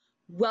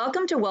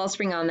Welcome to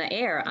Wellspring on the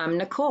Air. I'm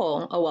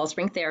Nicole, a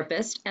Wellspring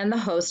therapist and the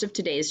host of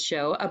today's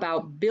show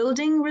about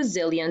building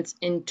resilience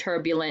in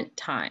turbulent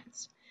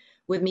times.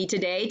 With me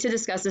today to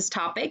discuss this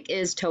topic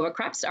is Tova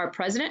Krebs, our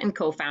president and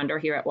co-founder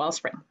here at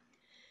Wellspring.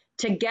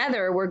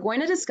 Together, we're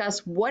going to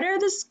discuss what are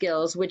the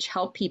skills which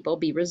help people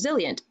be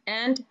resilient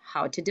and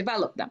how to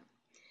develop them.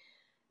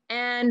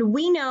 And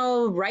we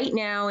know right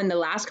now, in the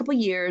last couple of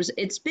years,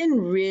 it's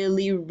been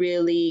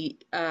really,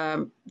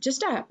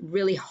 just a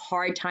really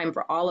hard time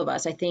for all of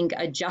us. I think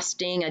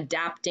adjusting,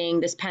 adapting,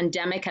 this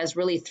pandemic has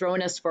really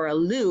thrown us for a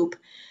loop.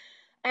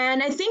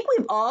 And I think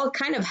we've all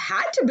kind of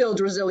had to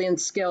build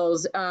resilience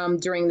skills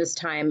during this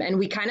time, and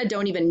we kind of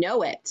don't even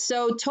know it.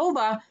 So,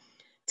 Tova,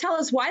 tell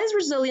us, why is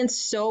resilience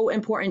so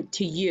important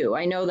to you?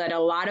 I know that a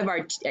lot of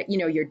our,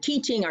 your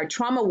teaching, our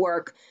trauma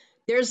work,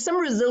 there's some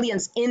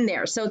resilience in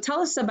there. So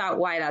tell us about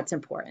why that's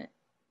important.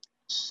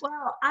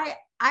 Well,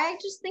 I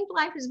just think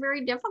life is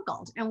very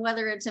difficult, and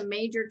whether it's a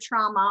major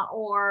trauma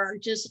or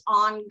just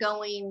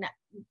ongoing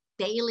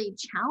daily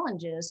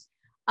challenges,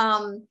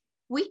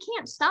 we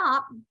can't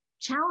stop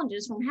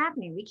challenges from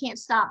happening. We can't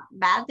stop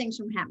bad things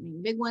from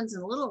happening, big ones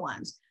and little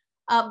ones.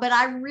 But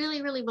I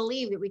really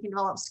believe that we can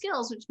develop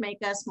skills which make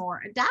us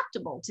more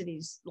adaptable to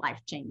these life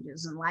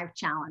changes and life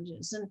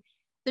challenges. And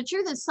the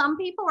truth is, some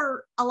people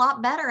are a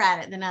lot better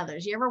at it than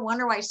others. You ever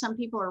wonder why some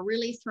people are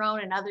really thrown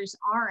and others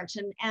aren't?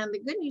 And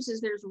the good news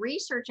is there's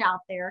research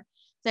out there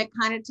that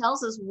kind of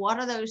tells us what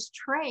are those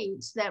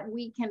traits that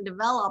we can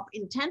develop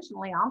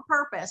intentionally on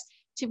purpose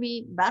to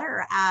be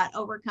better at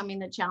overcoming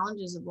the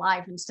challenges of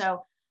life. And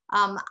so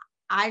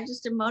I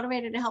just am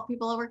motivated to help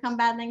people overcome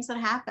bad things that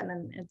happen.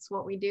 And it's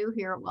what we do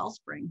here at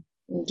Wellspring.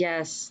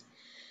 Yes.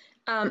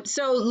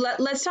 So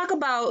let's talk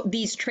about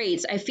these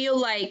traits. I feel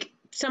like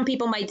some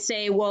people might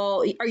say,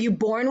 well, are you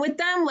born with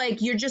them?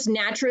 Like you're just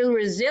naturally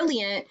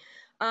resilient.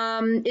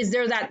 Is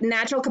there that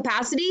natural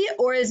capacity,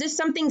 or is this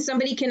something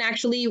somebody can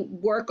actually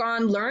work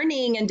on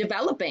learning and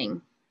developing?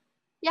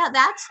 Yeah,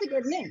 that's the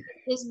good news,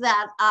 is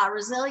that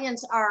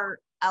resilience are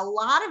a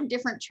lot of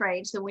different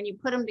traits that when you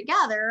put them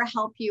together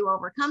help you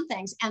overcome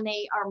things, and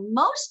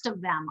most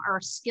of them are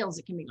skills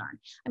that can be learned.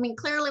 I mean,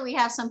 clearly we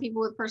have some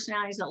people with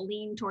personalities that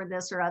lean toward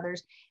this or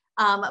others,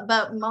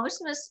 but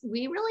most of us,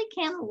 we really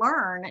can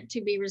learn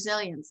to be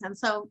resilient, and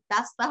so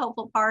that's the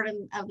hopeful part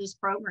of this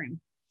program.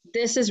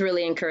 This is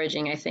really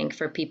encouraging, I think,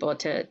 for people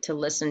to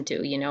listen to,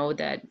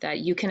 that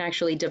you can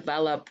actually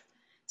develop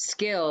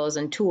skills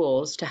and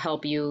tools to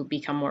help you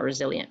become more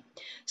resilient.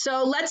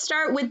 So let's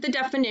start with the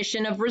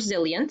definition of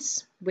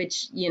resilience,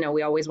 which,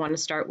 we always want to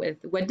start with.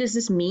 What does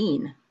this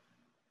mean?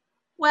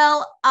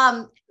 Well,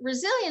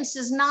 resilience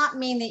does not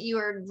mean that you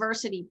are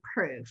adversity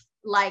proof,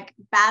 like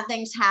bad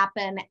things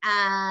happen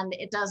and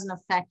it doesn't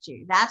affect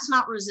you. That's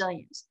not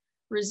resilience.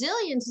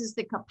 Resilience is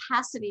the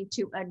capacity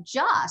to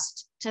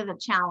adjust to the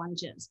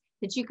challenges,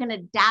 that you can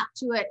adapt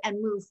to it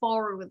and move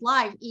forward with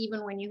life,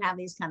 even when you have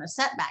these kind of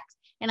setbacks.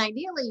 And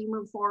ideally, you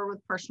move forward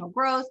with personal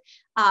growth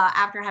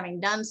after having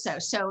done so.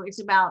 So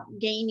it's about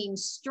gaining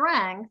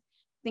strength.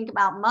 Think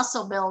about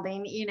muscle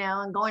building,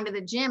 and going to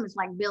the gym is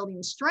like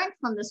building strength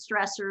from the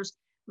stressors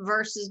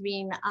versus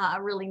being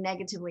really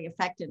negatively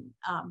affected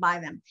by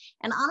them.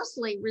 And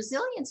honestly,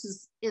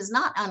 resilience is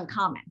not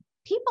uncommon.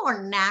 People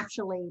are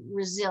naturally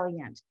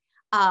resilient.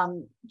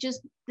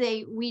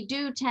 We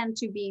do tend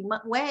to be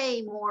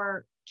way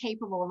more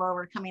capable of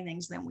overcoming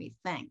things than we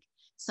think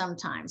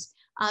sometimes.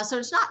 So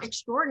it's not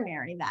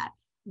extraordinary that.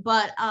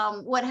 But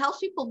what helps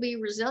people be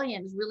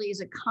resilient really is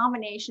a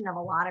combination of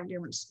a lot of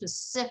different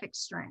specific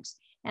strengths.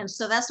 And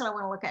so that's what I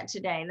want to look at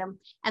today.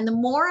 And the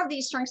more of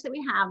these strengths that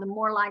we have, the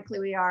more likely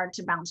we are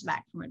to bounce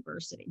back from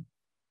adversity.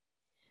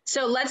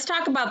 So let's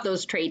talk about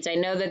those traits. I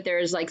know that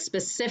there's like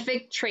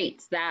specific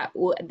traits that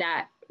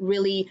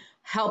really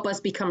help us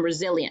become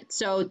resilient.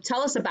 So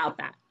tell us about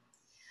that.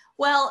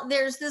 Well,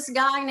 there's this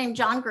guy named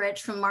John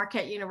Gritch from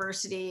Marquette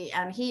University,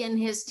 and he and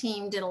his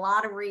team did a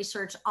lot of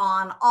research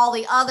on all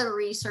the other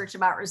research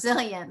about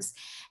resilience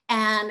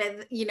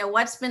and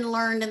what's been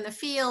learned in the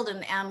field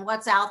and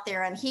what's out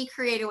there. And he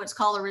created what's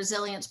called a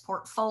resilience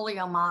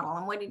portfolio model.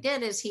 And what he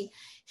did is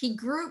he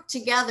grouped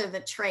together the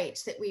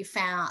traits that he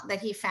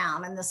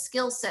found and the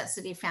skill sets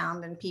that he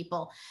found in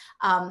people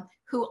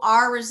who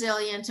are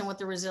resilient and what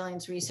the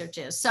resilience research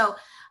is. So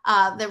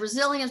the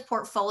resilience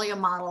portfolio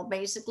model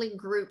basically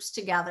groups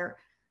together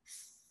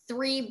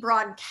three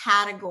broad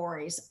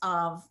categories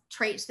of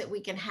traits that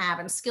we can have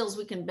and skills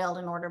we can build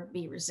in order to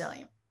be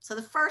resilient. So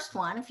the first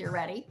one, if you're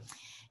ready,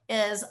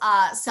 is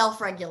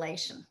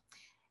self-regulation.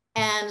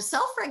 And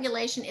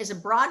self-regulation is a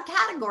broad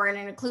category and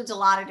it includes a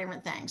lot of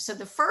different things. So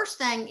the first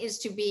thing is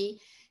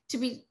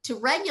to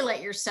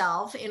regulate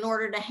yourself in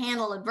order to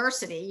handle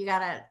adversity. You got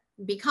to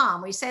be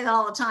calm. We say that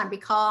all the time: be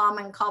calm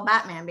and call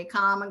Batman, be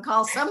calm and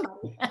call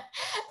somebody.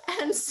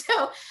 And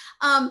so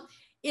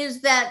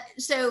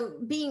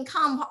being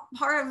calm,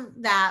 part of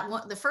that,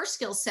 the first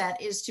skill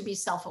set is to be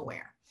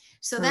self-aware.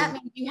 So that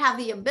means you have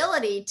the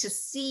ability to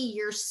see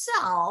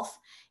yourself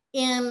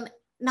in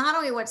not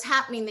only what's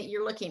happening that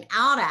you're looking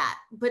out at,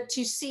 but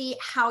to see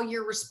how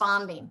you're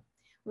responding.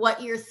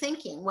 what you're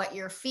thinking, what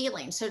you're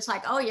feeling. So it's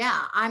like, oh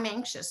yeah, I'm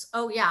anxious.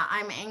 Oh yeah,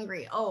 I'm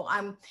angry. Oh,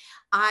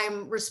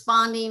 I'm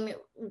responding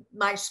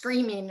by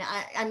screaming.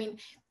 I mean,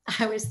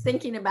 I was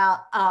thinking about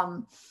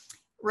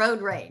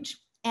road rage,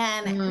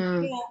 and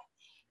Mm, you know,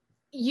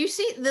 you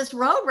see this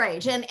road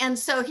rage, and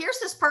so here's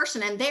this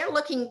person, and they're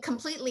looking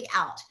completely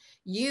out.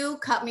 You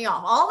cut me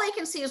off. All they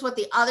can see is what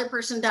the other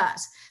person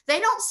does.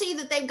 They don't see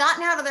that they've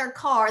gotten out of their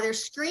car. They're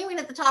screaming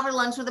at the top of their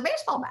lungs with a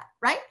baseball bat,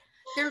 right?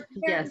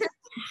 yes.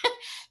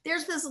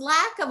 There's this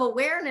lack of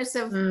awareness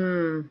of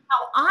Mm, how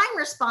I'm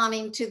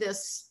responding to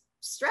this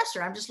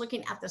stressor. I'm just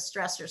looking at the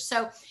stressor.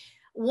 So,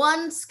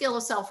 one skill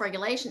of self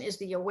regulation is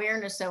the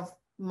awareness of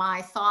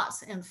my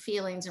thoughts and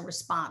feelings in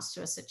response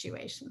to a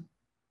situation.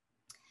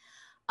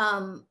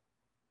 Um,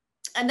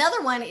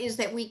 Another one is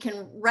that we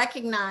can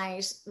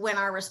recognize when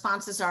our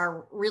responses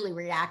are really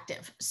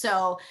reactive.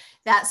 So,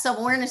 that self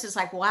awareness is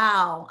like,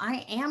 wow,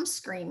 I am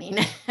screaming.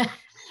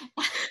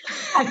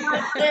 At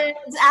my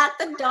kids, at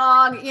the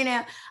dog,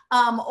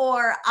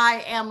 or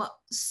I am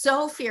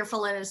so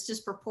fearful and it's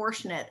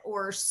disproportionate,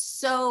 or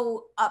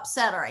so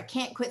upset, or I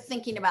can't quit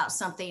thinking about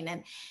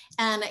something,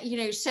 and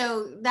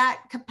so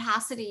that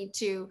capacity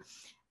to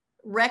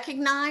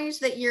recognize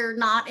that you're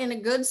not in a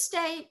good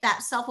state,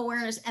 that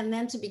self-awareness, and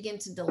then to begin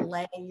to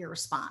delay your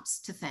response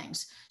to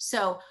things.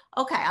 So,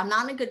 okay, I'm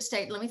not in a good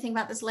state. Let me think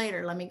about this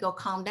later. Let me go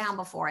calm down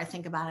before I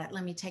think about it.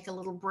 Let me take a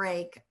little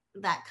break,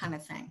 that kind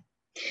of thing.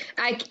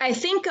 I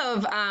think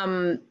of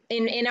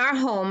in our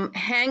home,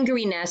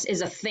 hangriness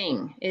is a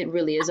thing. It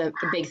really is a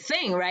big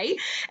thing, right?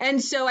 And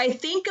so I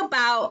think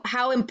about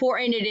how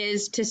important it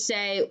is to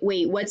say,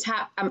 wait,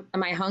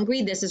 am I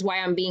hungry? This is why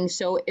I'm being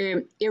so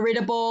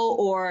irritable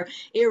or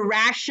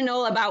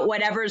irrational about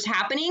whatever's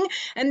happening.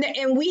 And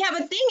we have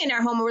a thing in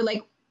our home where we're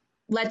like,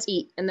 let's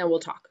eat and then we'll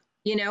talk,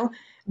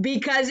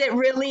 because it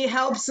really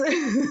helps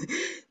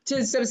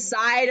to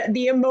subside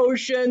the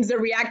emotions, the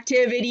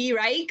reactivity,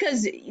 right?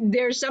 Because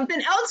there's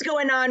something else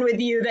going on with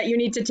you that you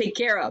need to take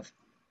care of.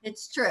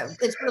 It's true.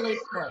 It's really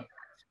true.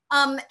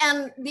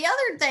 And the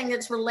other thing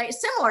that's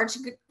similar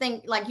to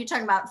think like you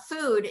talking about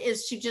food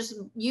is to just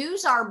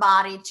use our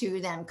body to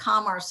then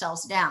calm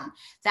ourselves down.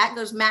 That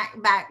goes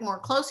back more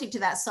closely to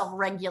that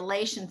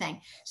self-regulation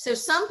thing. So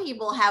some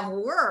people have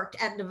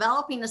worked at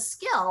developing a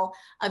skill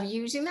of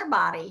using their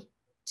body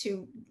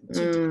to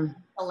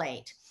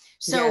de-escalate.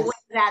 So Yes.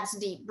 whether that's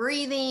deep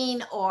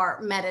breathing or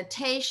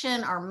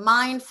meditation or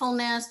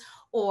mindfulness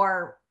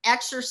or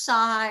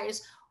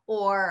exercise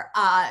or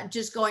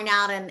just going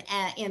out and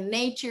in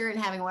nature and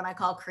having what I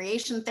call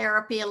creation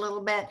therapy a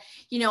little bit,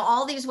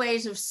 all these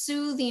ways of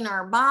soothing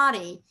our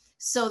body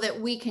so that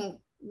we can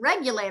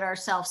regulate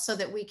ourselves so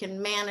that we can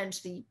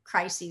manage the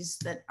crises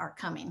that are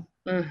coming.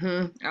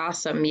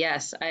 Awesome.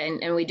 Yes.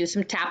 And we do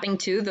some tapping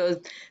too.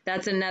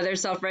 That's another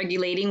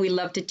self-regulating we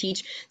love to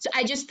teach. So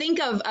I just think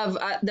of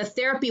the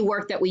therapy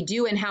work that we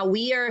do and how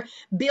we are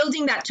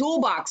building that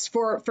toolbox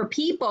for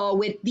people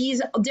with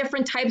these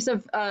different types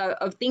of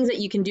things that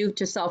you can do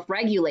to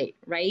self-regulate,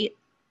 right?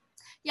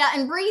 Yeah,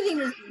 and breathing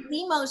is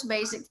the most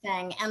basic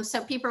thing. And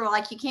so people are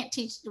like, you can't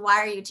teach, why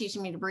are you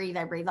teaching me to breathe?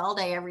 I breathe all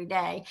day, every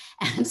day.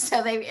 And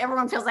so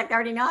everyone feels like they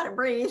already know how to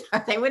breathe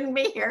or they wouldn't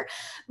be here.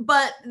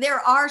 But there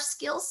are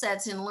skill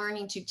sets in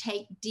learning to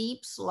take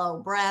deep, slow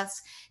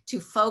breaths, to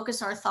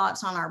focus our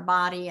thoughts on our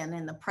body and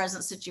in the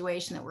present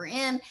situation that we're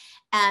in.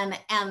 And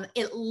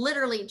it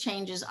literally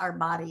changes our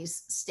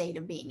body's state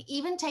of being.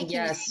 Even taking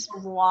a sip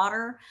of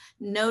water,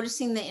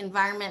 noticing the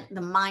environment,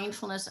 the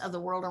mindfulness of the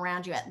world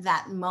around you at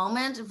that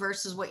moment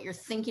versus what you're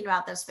thinking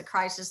about, that's the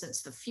crisis,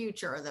 that's the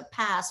future or the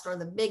past or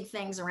the big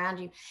things around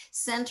you.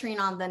 Centering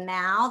on the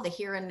now, the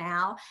here and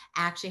now,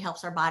 actually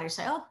helps our body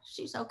say, oh,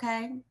 she's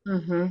okay.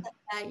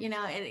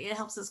 It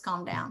helps us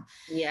calm down.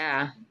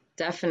 Yeah,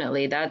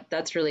 definitely.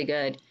 That's really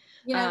good.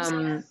 You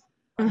know,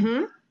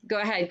 Go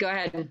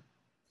ahead.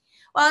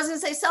 Well, I was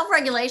going to say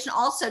self-regulation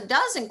also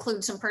does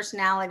include some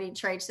personality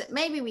traits that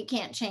maybe we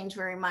can't change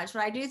very much,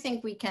 but I do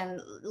think we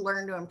can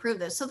learn to improve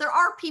this. So there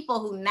are people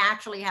who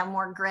naturally have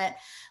more grit,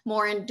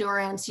 more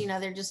endurance,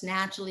 they're just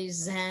naturally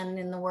zen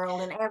in the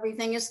world and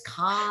everything is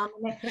calm.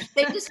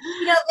 They just,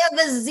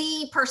 they're the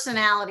Z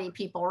personality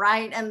people,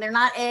 right? And they're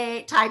not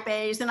type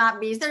A's, they're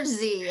not B's, they're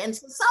Z. And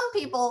so some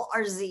people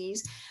are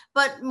Z's,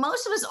 but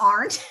most of us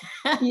aren't.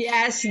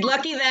 Yes,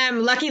 lucky them.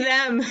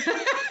 Exactly.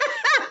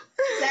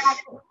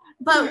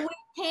 But we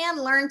can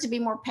learn to be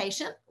more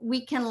patient.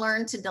 We can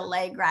learn to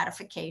delay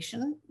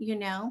gratification,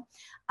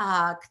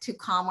 to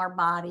calm our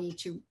body,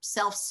 to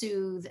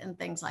self-soothe and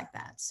things like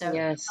that. So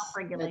yes,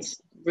 self-regulation. that's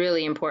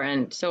really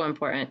important. So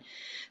important.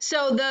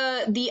 So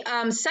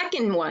the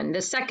second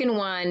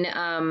one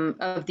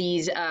of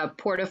these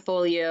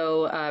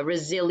portfolio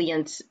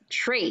resilience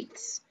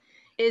traits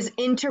is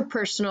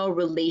interpersonal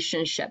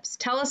relationships.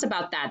 Tell us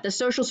about that. The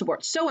social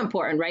support, so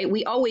important, right?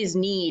 We always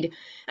need,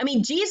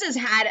 Jesus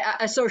had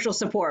a social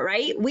support,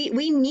 right?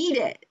 We need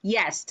it.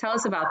 Yes. Tell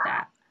us about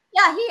that.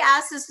 Yeah, he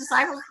asked his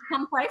disciples to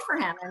come pray for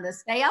him and to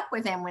stay up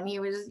with him when he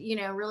was,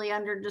 really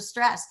under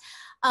distress.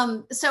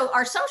 So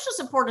our social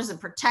support is a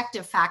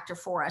protective factor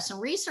for us, and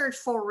research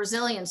for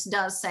resilience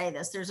does say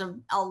this. There's a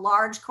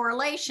large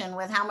correlation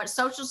with how much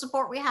social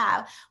support we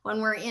have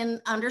when we're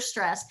under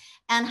stress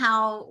and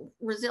how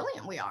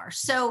resilient we are.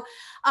 So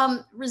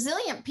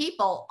resilient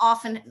people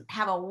often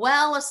have a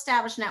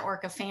well-established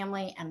network of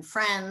family and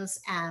friends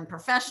and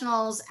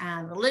professionals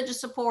and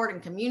religious support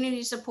and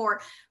community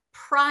support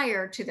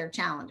prior to their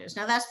challenges.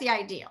 Now, that's the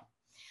ideal.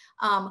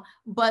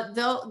 But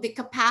though the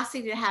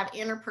capacity to have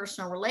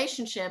interpersonal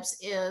relationships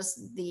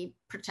is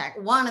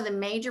one of the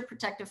major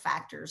protective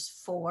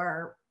factors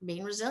for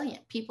being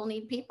resilient. People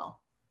need people.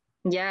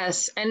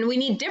 Yes, and we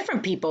need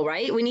different people,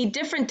 right? We need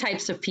different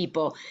types of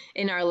people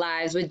in our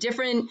lives with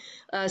different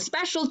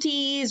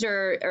specialties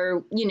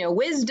or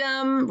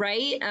wisdom,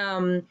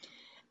 right?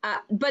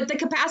 But the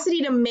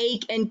capacity to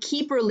make and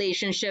keep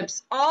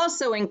relationships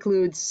also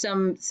includes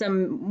some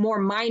more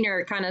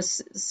minor kind of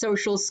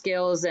social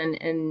skills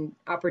and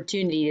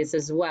opportunities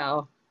as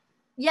well.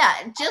 Yeah,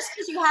 just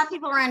because you have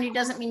people around you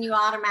doesn't mean you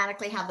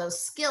automatically have those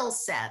skill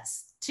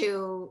sets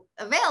to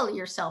avail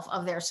yourself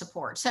of their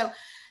support. So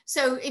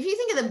if you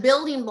think of the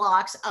building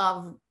blocks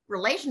of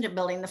relationship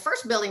building, the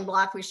first building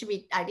block we should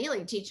be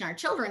ideally teaching our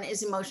children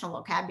is emotional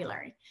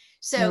vocabulary.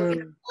 So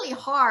it's really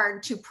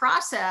hard to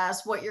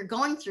process what you're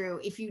going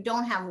through if you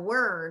don't have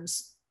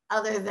words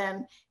other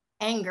than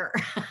anger.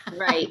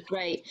 Right.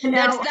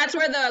 That's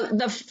where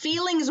the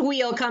feelings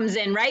wheel comes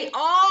in, right?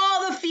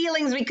 All the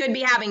feelings we could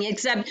be having,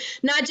 except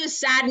not just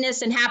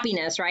sadness and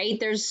happiness, right?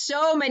 There's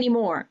so many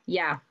more.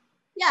 Yeah.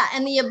 Yeah,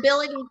 and the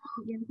ability to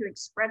begin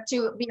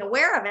to be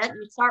aware of it.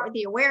 You start with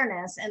the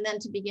awareness, and then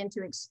to begin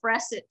to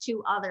express it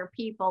to other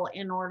people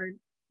in order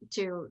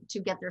to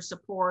get their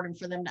support and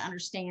for them to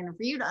understand and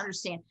for you to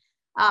understand.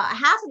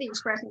 Half of the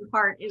expressing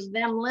part is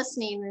them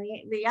listening,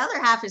 and the other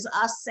half is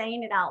us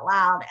saying it out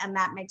loud, and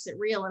that makes it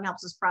real and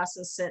helps us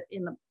process it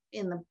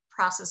in the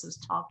process of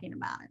talking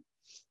about it.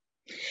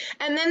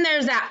 And then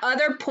there's that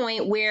other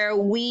point where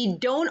we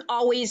don't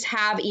always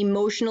have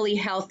emotionally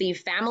healthy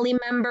family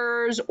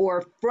members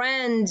or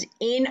friends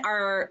in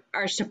our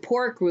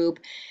support group.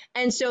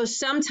 And so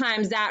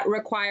sometimes that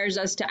requires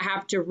us to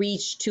have to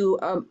reach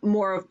to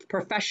more of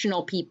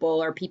professional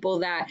people or people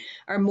that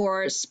are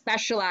more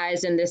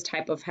specialized in this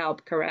type of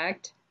help,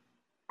 correct?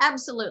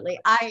 Absolutely.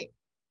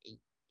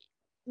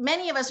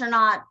 Many of us are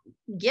not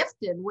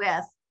gifted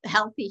with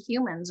healthy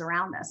humans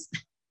around us.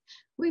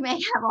 We may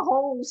have a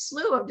whole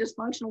slew of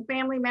dysfunctional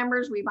family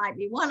members. We might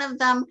be one of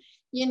them,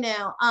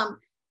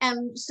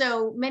 and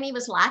so many of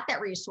us lack that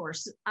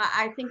resource.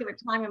 I think of a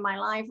time in my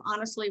life,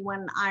 honestly,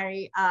 when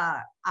I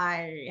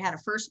had a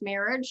first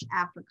marriage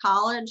after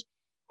college,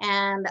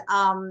 and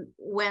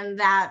when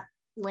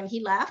he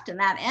left and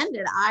that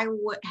ended, I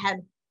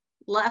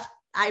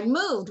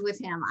moved with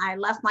him. I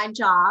left my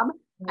job.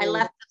 I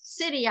left the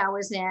city I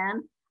was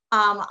in.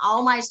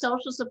 All my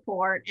social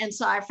support. And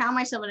so I found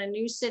myself in a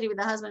new city with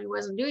a husband who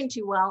wasn't doing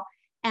too well.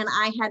 And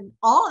I had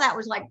all of that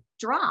was like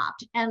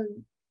dropped. And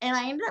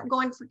I ended up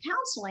going for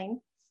counseling.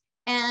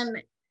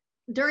 And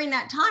during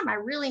that time, I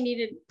really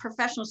needed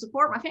professional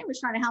support. My family was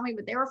trying to help me,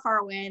 but they were far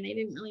away and they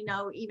didn't really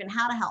know even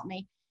how to help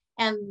me.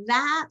 And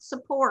that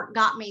support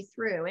got me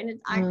through. And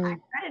I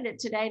credit it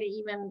today to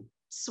even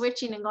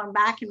switching and going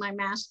back in my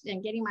master's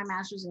and getting my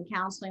master's in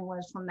counseling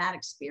was from that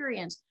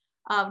experience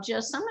of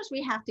just sometimes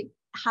we have to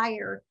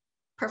hire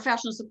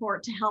professional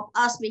support to help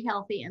us be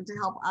healthy and to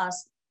help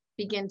us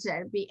begin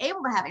to be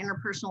able to have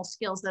interpersonal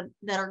skills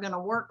that are going to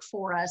work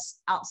for us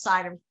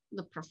outside of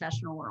the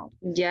professional world.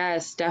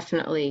 Yes,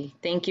 definitely.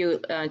 Thank you,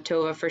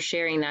 Tova, for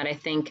sharing that. I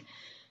think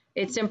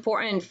it's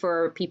important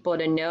for people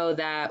to know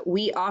that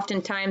we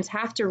oftentimes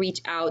have to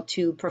reach out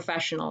to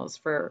professionals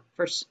for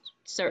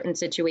certain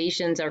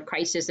situations or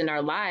crises in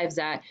our lives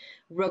that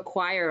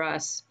require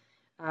us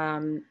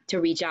to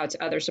reach out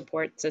to other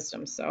support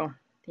systems. So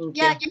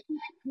thank you.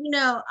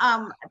 Yeah,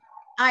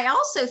 I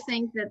also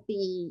think that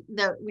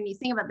when you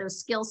think about those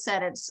skill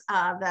sets,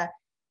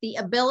 the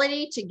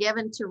ability to give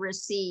and to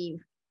receive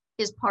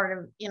is part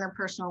of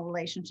interpersonal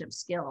relationship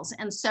skills.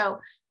 And so,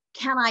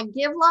 can I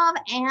give love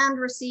and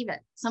receive it?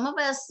 Some of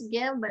us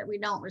give, but we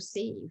don't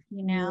receive.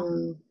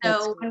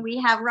 So when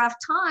we have rough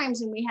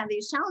times and we have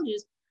these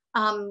challenges,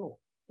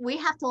 we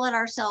have to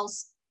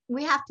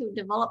we have to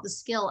develop the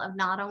skill of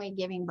not only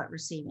giving but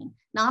receiving,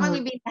 not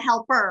only being the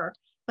helper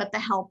but the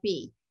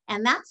helpee.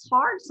 And that's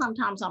hard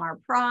sometimes on our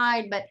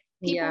pride, but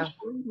people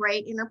who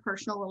great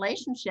interpersonal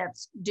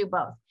relationships do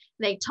both.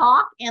 They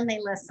talk and they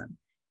listen.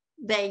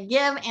 They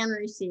give and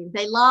receive.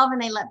 They love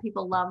and they let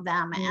people love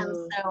them. And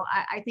so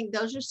I think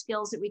those are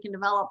skills that we can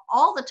develop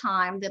all the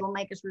time that'll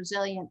make us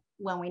resilient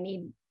when we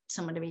need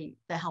someone to be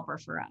the helper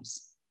for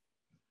us.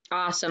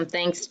 Awesome.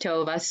 Thanks,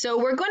 Tova. So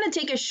we're going to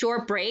take a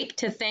short break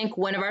to thank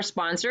one of our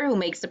sponsors who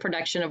makes the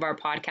production of our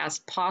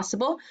podcast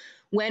possible.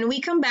 When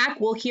we come back,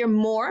 we'll hear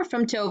more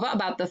from Tova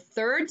about the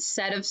third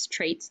set of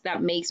traits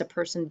that makes a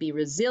person be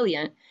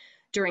resilient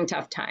during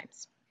tough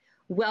times.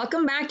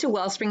 Welcome back to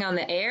Wellspring on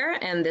the Air,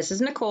 and this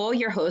is Nicole,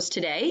 your host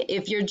today.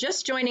 If you're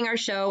just joining our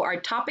show, our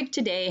topic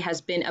today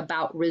has been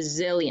about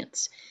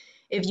resilience.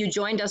 If you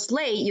joined us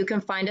late, you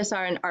can find us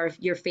on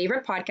your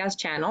favorite podcast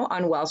channel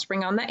on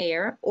Wellspring on the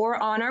Air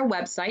or on our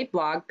website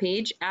blog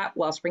page at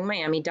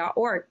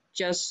wellspringmiami.org.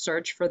 Just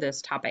search for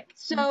this topic.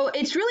 So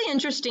it's really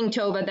interesting,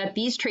 Tova, that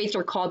these traits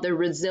are called the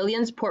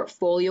resilience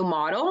portfolio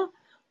model.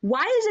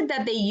 Why is it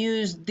that they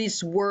use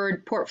this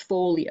word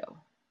portfolio?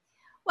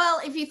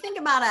 Well, if you think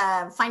about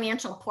a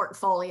financial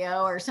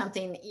portfolio or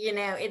something,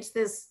 it's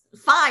this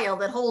file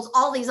that holds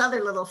all these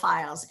other little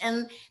files.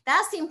 And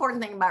that's the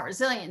important thing about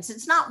resilience.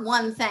 It's not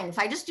one thing. If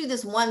I just do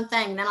this one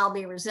thing, then I'll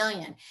be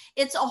resilient.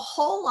 It's a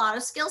whole lot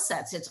of skill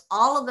sets. It's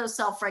all of those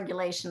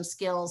self-regulation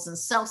skills and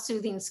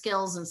self-soothing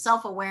skills and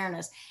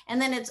self-awareness.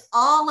 And then it's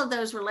all of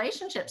those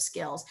relationship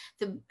skills,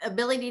 the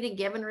ability to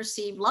give and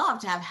receive love,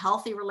 to have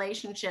healthy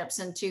relationships,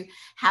 and to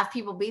have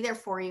people be there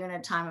for you in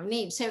a time of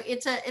need. So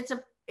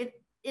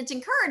it's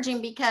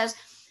encouraging because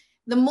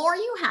the more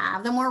you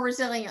have, the more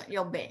resilient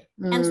you'll be.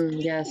 And so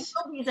yes.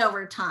 These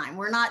over time.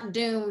 We're not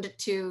doomed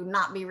to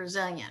not be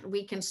resilient.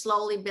 We can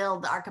slowly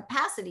build our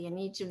capacity in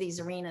each of these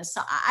arenas.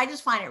 So I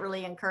just find it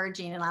really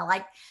encouraging, and I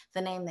like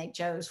the name they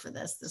chose for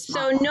this So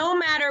model. No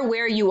matter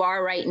where you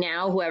are right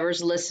now,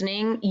 whoever's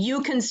listening,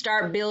 you can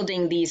start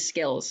building these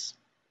skills.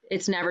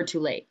 It's never too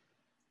late.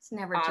 It's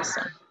never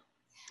awesome. too late.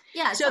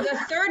 Yeah. So the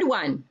third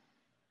one,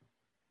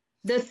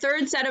 the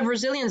third set of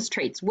resilience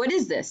traits, what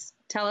is this?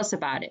 Tell us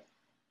about it.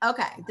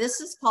 Okay,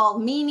 this is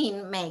called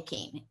meaning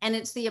making, and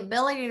it's the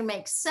ability to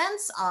make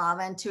sense of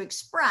and to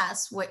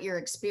express what you're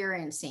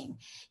experiencing.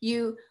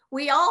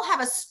 We all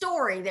have a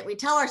story that we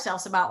tell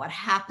ourselves about what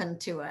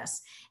happened to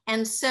us.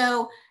 And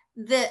so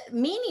the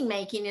meaning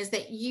making is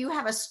that you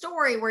have a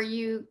story where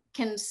you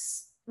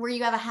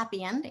have a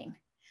happy ending,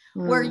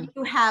 where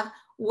you have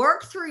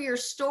worked through your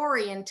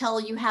story until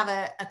you have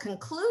a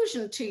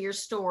conclusion to your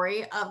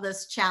story of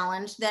this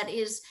challenge that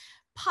is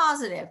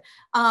positive.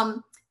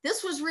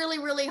 This was really,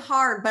 really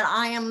hard, but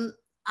I'm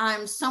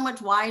so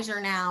much wiser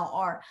now,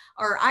 or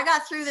I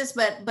got through this,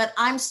 but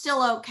I'm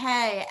still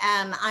okay,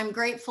 and I'm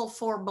grateful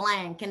for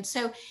blank. And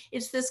so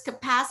it's this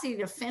capacity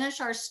to finish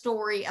our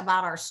story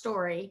about our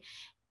story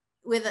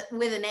with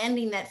an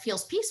ending that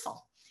feels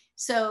peaceful.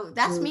 So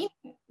that's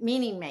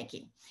meaning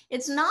making.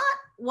 It's not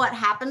what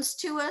happens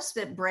to us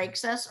that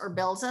breaks us or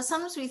builds us.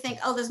 Sometimes we think,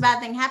 oh, this bad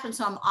thing happened,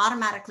 so I'm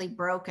automatically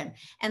broken.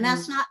 And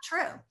that's not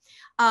true.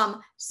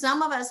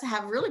 Some of us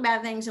have really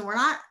bad things, and we're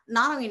not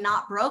only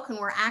not broken,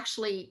 we're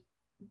actually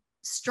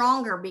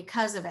stronger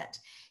because of it.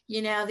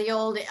 The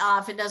old,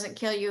 if it doesn't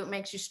kill you, it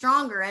makes you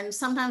stronger. And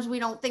sometimes we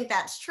don't think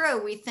that's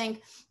true. We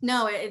think,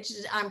 no,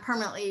 I'm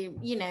permanently,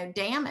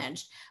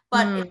 damaged.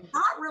 But it's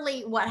not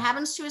really what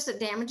happens to us that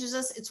damages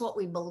us. It's what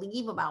we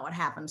believe about what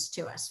happens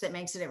to us that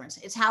makes a difference.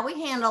 It's how we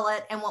handle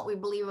it and what we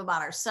believe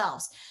about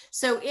ourselves.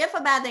 So if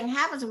a bad thing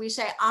happens and we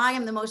say, I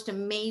am the most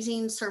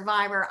amazing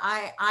survivor,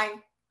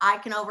 I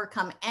can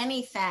overcome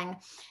anything,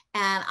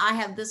 and I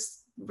have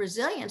this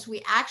resilience,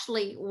 we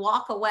actually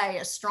walk away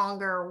a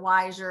stronger,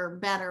 wiser,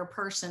 better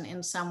person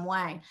in some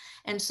way.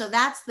 And so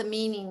that's the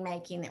meaning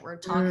making that we're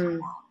talking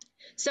about.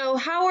 So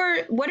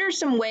what are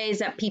some ways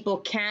that people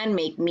can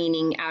make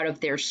meaning out of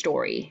their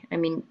story? I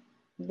mean,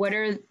 what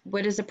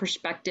is the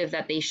perspective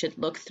that they should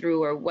look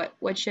through, or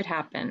what should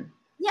happen?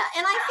 Yeah,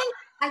 and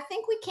I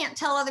think we can't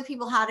tell other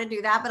people how to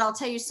do that, but I'll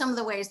tell you some of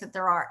the ways that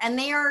there are, and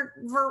they are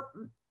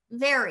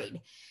varied.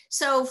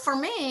 So for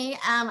me,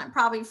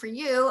 probably for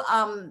you,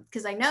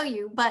 because I know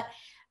you, but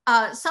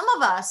some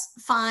of us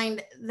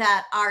find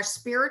that our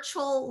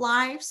spiritual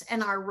lives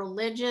and our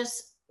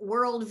religious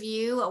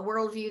worldview, a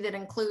worldview that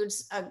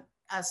includes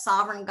a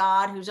sovereign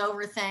God who's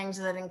over things,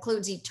 that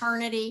includes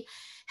eternity,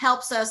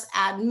 helps us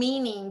add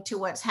meaning to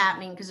what's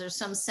happening, because there's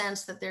some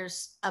sense that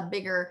there's a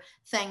bigger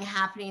thing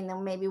happening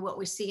than maybe what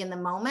we see in the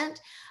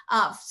moment.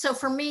 So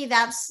for me,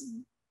 that's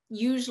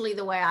usually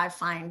the way I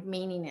find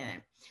meaning in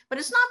it. But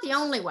it's not the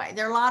only way.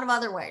 There are a lot of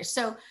other ways.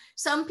 So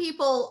some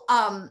people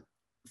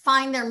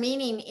find their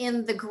meaning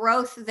in the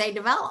growth they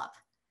develop.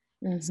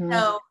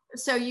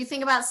 So you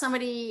think about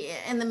somebody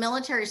in the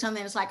military or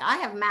something, it's like, I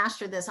have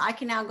mastered this. I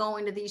can now go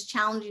into these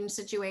challenging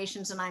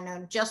situations and I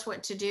know just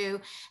what to do,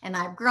 and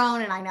I've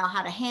grown and I know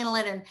how to handle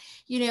it. And,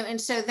 and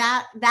so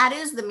that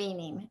is the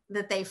meaning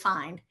that they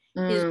find.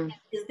 Is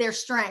their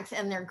strength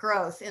and their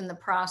growth in the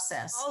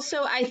process.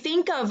 Also, I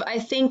think of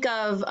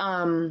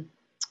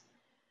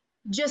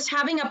just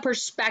having a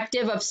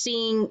perspective of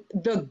seeing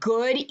the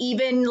good,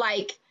 even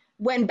like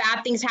when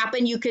bad things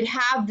happen, you could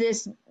have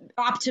this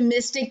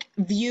optimistic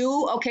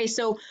view. Okay,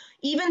 so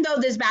even though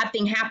this bad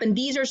thing happened,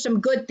 these are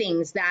some good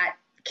things that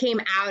came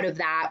out of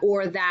that,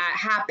 or that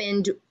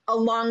happened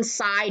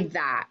alongside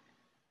that.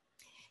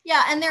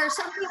 Yeah, and there are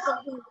some people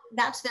who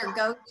that's their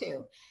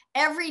go-to.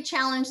 Every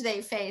challenge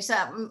they face,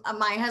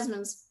 my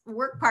husband's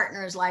work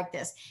partner is like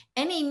this.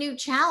 Any new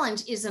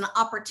challenge is an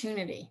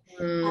opportunity.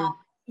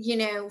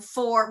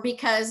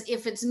 Because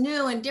if it's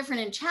new and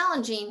different and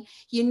challenging,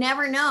 you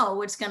never know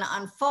what's going to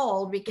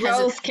unfold, because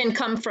growth can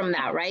come from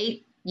that,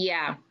 right?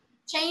 Yeah.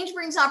 change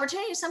brings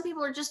opportunity. Some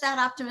people are just that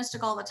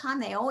optimistic all the time.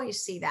 They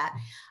always see that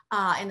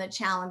in the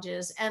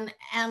challenges, and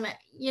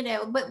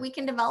but we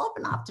can develop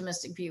an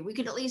optimistic view. We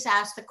could at least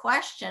ask the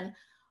question,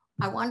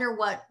 I wonder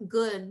what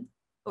good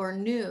or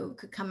new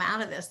could come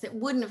out of this that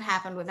wouldn't have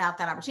happened without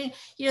that opportunity.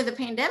 The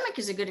pandemic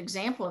is a good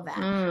example of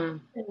that.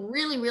 It's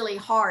really, really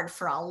hard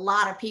for a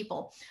lot of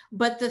people,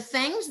 but the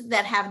things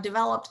that have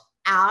developed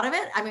out of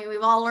it, I mean,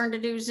 we've all learned to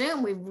do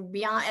Zoom.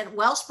 At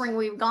Wellspring,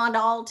 we've gone to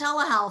all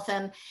telehealth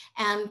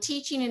and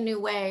teaching in new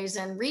ways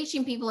and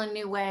reaching people in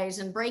new ways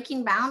and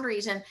breaking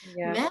boundaries. And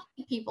many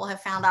people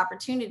have found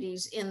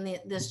opportunities in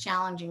this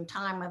challenging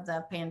time of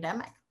the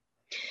pandemic.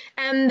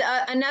 And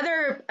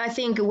another, I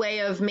think, way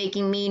of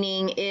making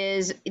meaning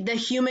is the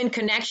human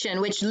connection,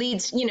 which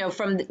leads,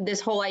 from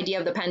this whole idea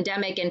of the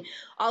pandemic and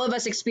all of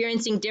us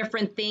experiencing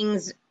different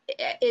things.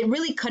 It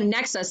really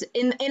connects us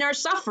in our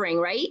suffering,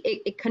 right?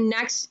 It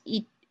connects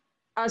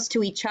us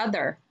to each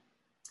other.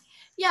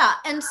 Yeah.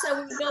 And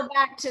so we go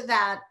back to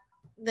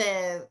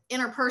the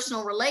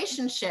interpersonal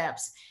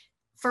relationships.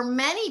 For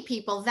many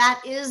people,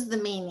 that is the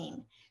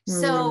meaning.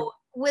 So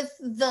with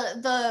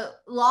the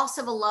loss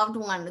of a loved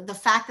one, the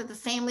fact that the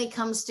family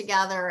comes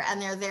together and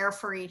they're there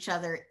for each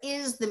other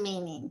is the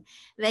meaning.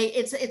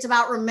 It's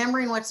about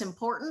remembering what's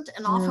important,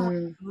 and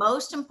often what's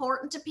most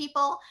important to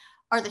people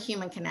are the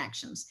human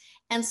connections.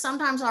 And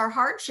sometimes our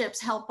hardships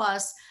help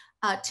us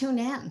tune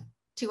in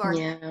to our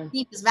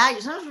deepest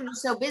values. Sometimes we're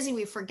just so busy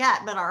we forget,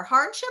 but our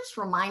hardships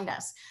remind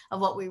us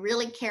of what we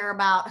really care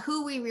about,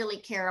 who we really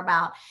care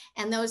about,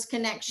 and those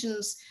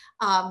connections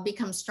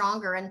become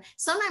stronger. And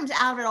sometimes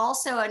out of it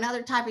also,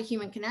 another type of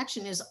human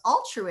connection is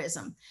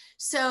altruism.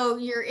 So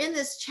you're in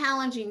this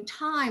challenging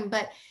time,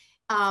 but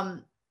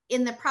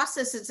in the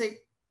process, it's a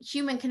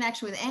human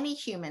connection with any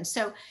human.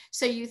 So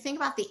you think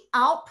about the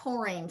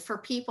outpouring for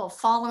people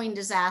following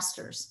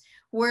disasters,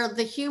 where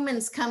the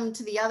humans come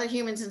to the other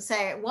humans and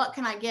say, what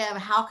can I give?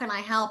 How can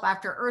I help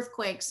after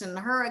earthquakes and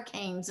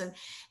hurricanes?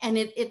 And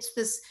it's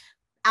this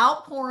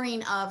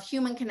outpouring of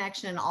human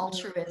connection and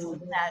altruism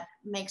that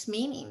makes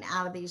meaning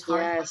out of these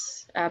hard times.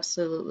 Yes,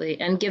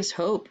 absolutely. And gives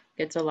hope.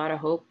 It's a lot of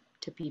hope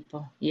to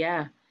people.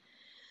 Yeah.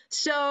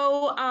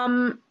 So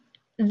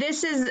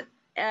this is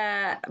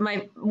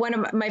one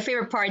of my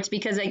favorite parts,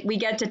 because we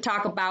get to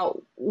talk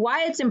about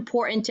why it's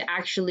important to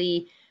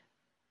actually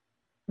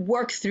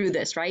work through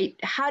this, right?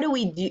 How do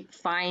we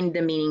find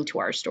the meaning to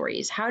our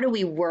stories? How do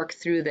we work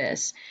through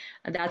this?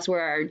 That's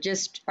where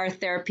our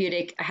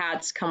therapeutic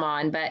hats come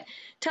on. But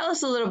tell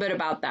us a little bit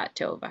about that,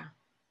 Tova.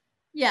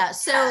 Yeah,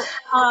 so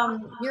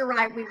you're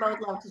right. We both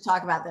love to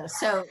talk about this.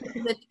 So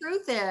the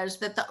truth is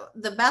that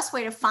the best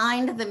way to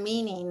find the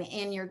meaning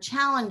in your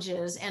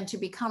challenges and to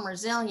become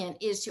resilient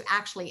is to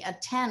actually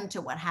attend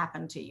to what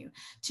happened to you,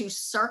 to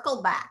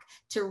circle back,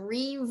 to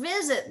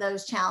revisit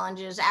those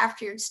challenges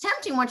after. It's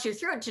tempting once you're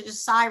through it to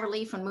just sigh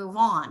relief and move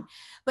on.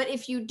 But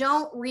if you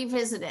don't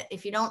revisit it,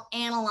 if you don't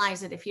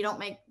analyze it, if you don't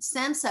make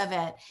sense of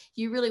it,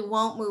 you really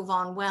won't move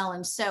on well.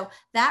 And so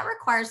that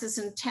requires this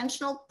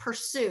intentional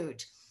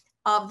pursuit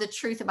of the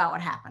truth about what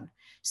happened.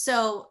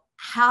 So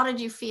how did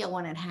you feel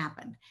when it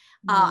happened?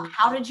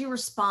 How did you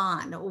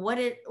respond? What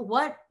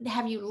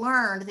have you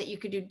learned that you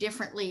could do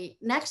differently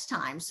next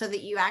time so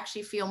that you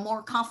actually feel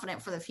more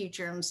confident for the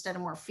future instead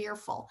of more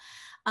fearful?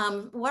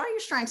 What are your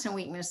strengths and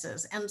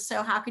weaknesses? And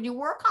so how could you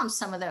work on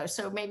some of those?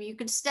 So maybe you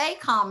could stay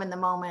calm in the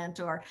moment,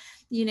 or,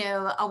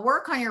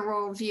 work on your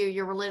worldview,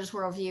 your religious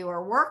worldview,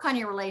 or work on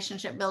your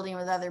relationship building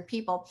with other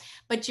people.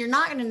 But you're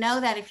not going to know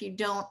that if you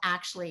don't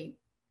actually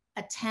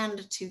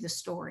attend to the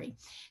story.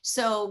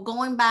 So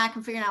going back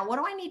and figuring out, what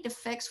do I need to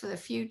fix for the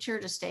future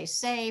to stay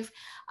safe?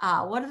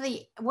 What are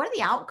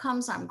the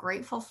outcomes I'm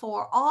grateful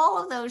for?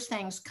 All of those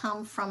things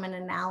come from an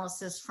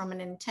analysis, from an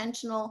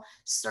intentional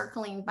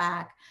circling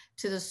back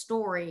to the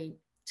story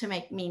to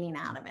make meaning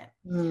out of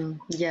it.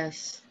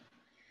 Yes.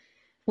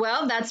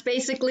 Well, that's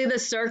basically the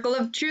Circle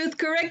of Truth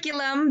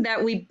curriculum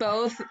that we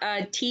both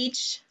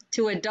teach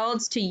to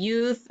adults, to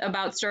youth,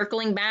 about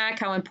circling back,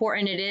 how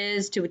important it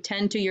is to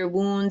attend to your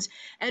wounds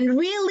and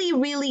really,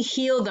 really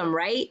heal them,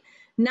 right?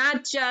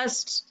 Not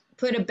just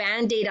put a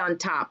Band-Aid on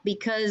top,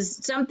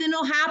 because something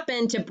will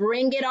happen to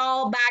bring it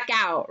all back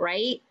out,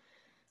 right?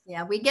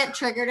 Yeah, we get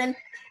triggered, and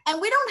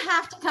we don't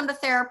have to come to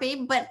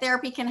therapy, but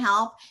therapy can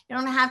help. You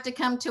don't have to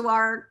come to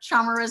our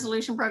trauma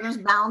resolution programs,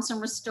 Balance and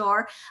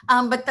Restore,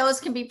 but those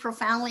can be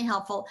profoundly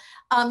helpful.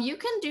 You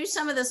can do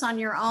some of this on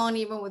your own,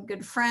 even with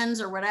good friends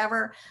or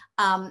whatever.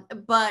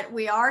 But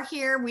we are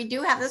here. We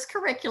do have this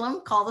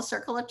curriculum called the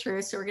Circle of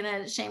Truth. So we're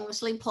going to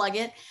shamelessly plug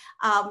it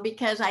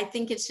because I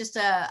think it's just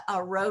a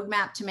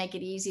roadmap to make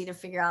it easy to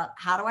figure out,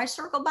 how do I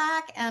circle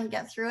back and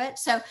get through it?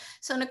 So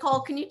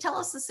Nicole, can you tell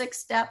us the 6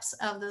 steps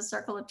of the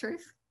Circle of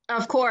Truth?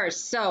 Of course.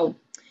 So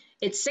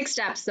it's 6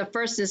 steps. The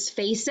first is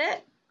face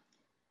it.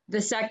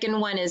 The second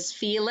one is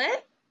feel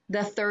it.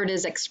 The third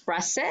is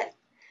express it.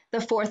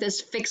 The fourth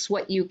is fix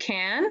what you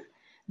can.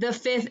 The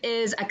fifth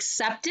is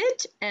accept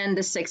it. And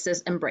the 6th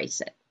is embrace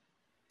it.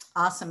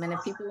 Awesome. And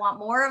if people want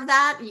more of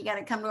that, you got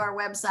to come to our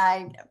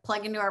website,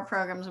 plug into our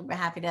programs. We'll be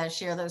happy to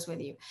share those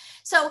with you.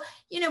 So,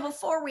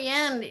 before we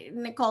end,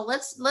 Nicole,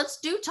 let's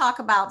do talk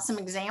about some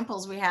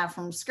examples we have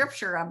from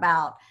scripture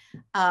about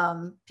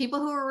people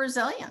who are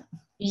resilient.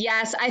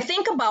 Yes, I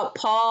think about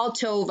Paul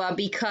Tova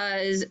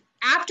because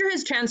after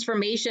his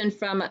transformation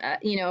from a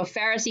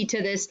Pharisee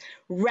to this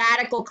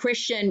radical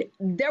Christian,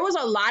 there was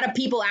a lot of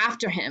people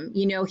after him.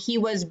 He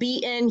was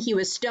beaten, he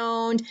was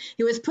stoned,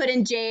 he was put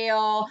in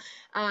jail,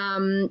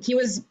 he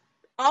was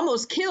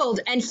almost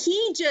killed, and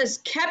he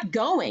just kept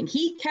going.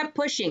 He kept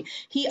pushing.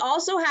 He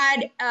also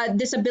had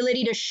this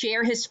ability to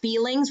share his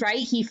feelings, right?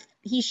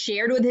 He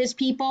shared with his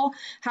people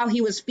how he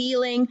was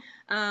feeling.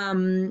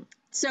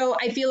 So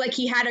I feel like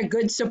he had a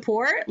good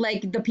support.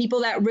 Like the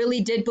people that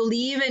really did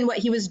believe in what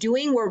he was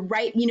doing were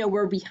right,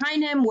 were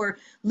behind him, were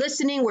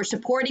listening, were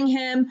supporting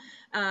him.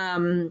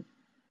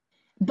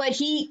 But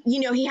he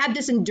had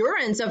this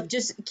endurance of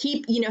just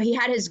he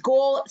had his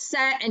goal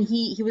set, and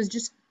he was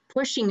just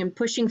pushing and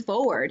pushing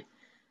forward.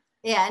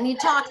 Yeah, and he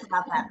talks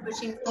about that,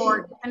 pushing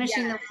forward,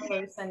 finishing Yeah. the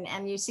race,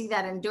 and you see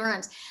that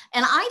endurance.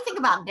 And I think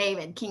about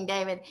David, King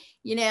David,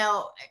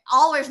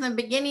 all the way from the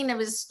beginning of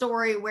his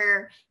story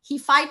where he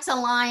fights a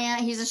lion,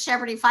 he's a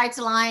shepherd, he fights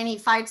a lion, he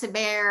fights a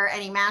bear,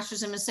 and he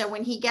masters him. And so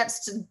when he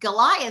gets to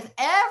Goliath,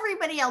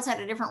 everybody else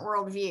had a different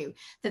worldview,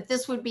 that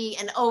this would be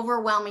an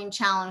overwhelming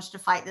challenge to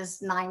fight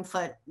this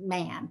 9-foot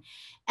man.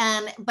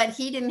 But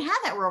he didn't have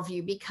that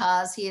worldview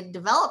because he had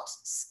developed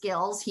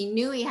skills. He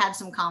knew he had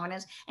some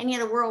confidence, and he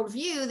had a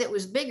worldview that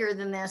was bigger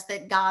than this,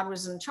 that God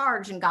was in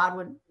charge and God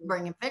would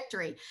bring him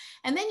victory.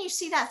 And then you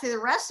see that through the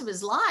rest of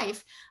his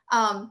life,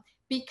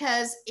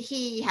 because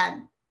he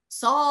had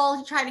Saul,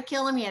 he tried to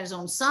kill him. He had his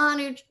own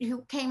son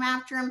who came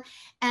after him.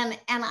 And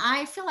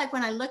I feel like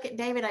when I look at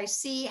David, I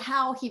see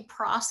how he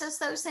processed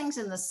those things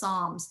in the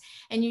Psalms.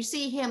 And you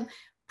see him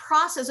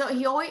process.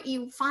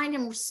 You find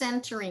him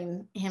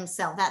centering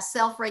himself, that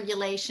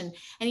self-regulation.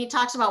 And he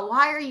talks about,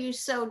 why are you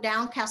so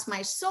downcast,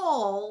 my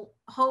soul?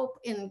 Hope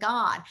in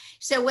God.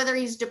 So whether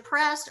he's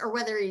depressed, or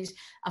whether he's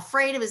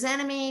afraid of his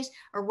enemies,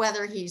 or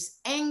whether he's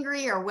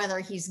angry, or whether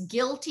he's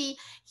guilty,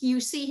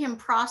 you see him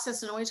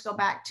process and always go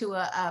back to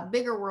a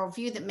bigger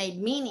worldview that made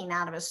meaning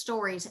out of his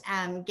stories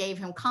and gave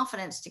him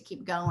confidence to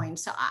keep going.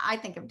 So I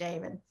think of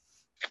David.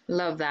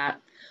 Love that.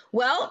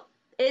 Well,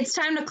 it's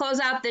time to close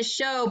out this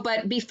show.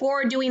 But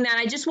before doing that,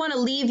 I just want to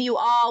leave you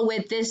all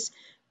with this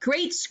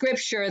great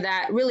scripture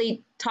that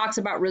really talks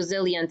about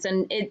resilience.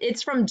 And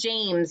it's from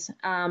James.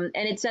 And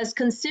it says,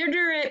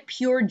 "Consider it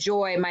pure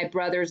joy, my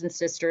brothers and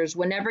sisters,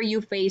 whenever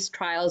you face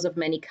trials of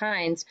many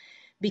kinds,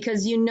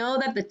 because you know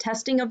that the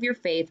testing of your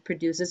faith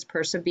produces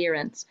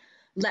perseverance.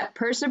 Let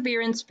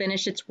perseverance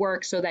finish its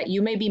work so that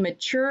you may be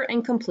mature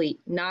and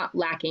complete, not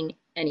lacking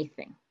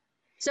anything."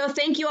 So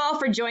thank you all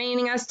for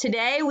joining us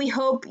today. We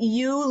hope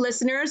you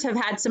listeners have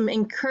had some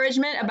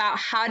encouragement about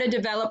how to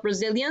develop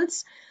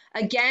resilience.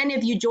 Again,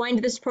 if you joined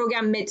this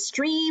program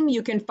midstream,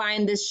 you can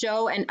find this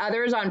show and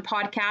others on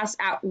podcasts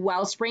at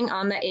Wellspring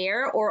on the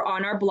Air or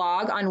on our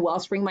blog on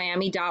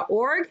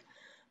wellspringmiami.org.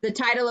 The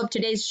title of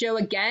today's show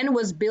again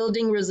was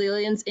Building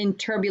Resilience in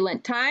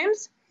Turbulent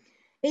Times.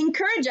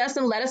 Encourage us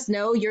and let us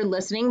know you're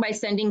listening by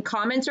sending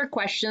comments or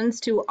questions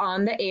to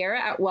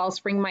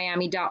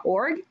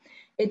ontheair@wellspringmiami.org.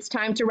 It's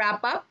time to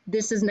wrap up.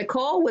 This is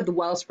Nicole with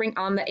Wellspring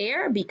on the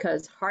Air,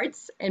 because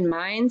hearts and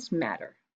minds matter.